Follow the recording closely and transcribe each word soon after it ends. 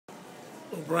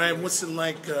Well, Brian, what's it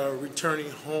like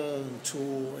returning home to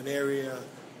an area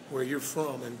where you're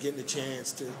from and getting a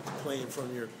chance to play in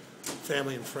front of your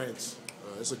family and friends?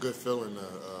 It's a good feeling to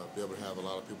be able to have a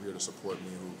lot of people here to support me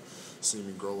who see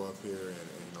me grow up here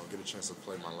and get a chance to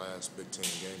play my last Big Ten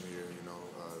game here.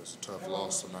 It was a tough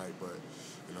loss tonight, but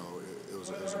it was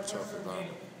a tough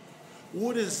environment.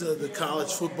 What does the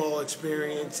college football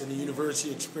experience and the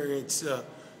university experience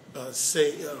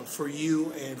say for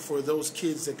you and for those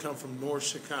kids that come from North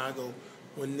Chicago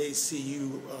when they see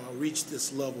you reach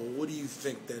this level? What do you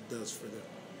think that does for them?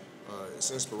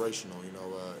 It's inspirational.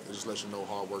 It just lets you know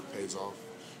hard work pays off.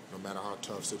 No matter how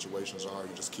tough situations are, you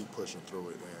just keep pushing through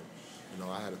it. And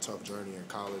I had a tough journey in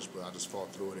college, but I just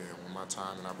fought through it. And when my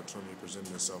time and opportunity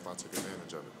presented itself, I took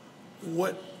advantage of it.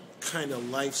 What kind of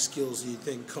life skills do you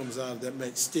think comes out of that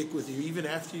might stick with you even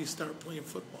after you start playing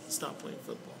football? Stop playing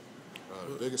football.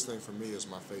 The biggest thing for me is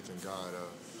my faith in God.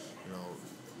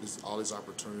 All these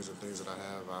opportunities and things that I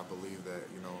have, I believe that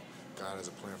God has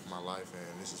a plan for my life,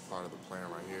 and this is part of the plan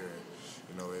right here.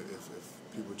 And if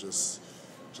people just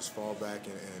fall back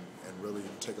and really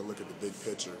take a look at the big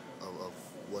picture of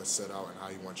what's set out and how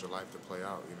you want your life to play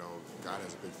out, God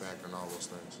has a big factor in all those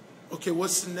things. Okay,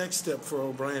 what's the next step for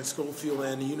O'Brien Scofield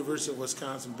and the University of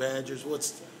Wisconsin Badgers?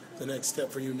 What's the next step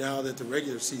for you now that the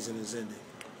regular season is ending?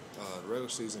 The regular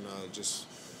season, just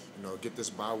get this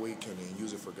bye week and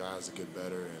use it for guys to get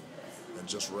better and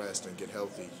just rest and get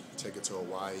healthy. Take it to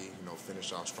Hawaii,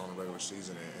 finish out strong regular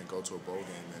season and go to a bowl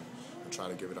game and try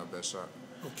to give it our best shot.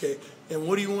 Okay, and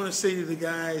what do you want to say to the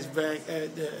guys back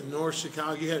at North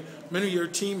Chicago? You had many of your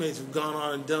teammates have gone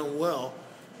on and done well,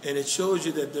 and it shows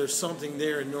you that there's something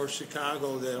there in North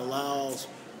Chicago that allows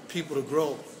people to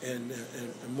grow and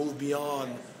move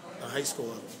beyond the high school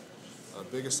level. The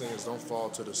biggest thing is don't fall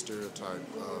to the stereotype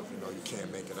of you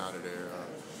can't make it out of there.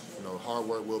 Hard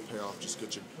work will pay off. Just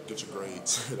get your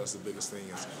grades. That's the biggest thing,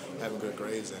 is having good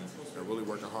grades and really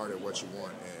working hard at what you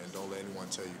want, and don't let anyone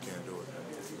tell you can't do it.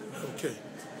 Okay,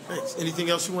 thanks. Anything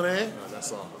else you want to add? No,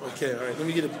 that's all. Okay, all right. Let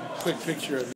me get a quick picture of you.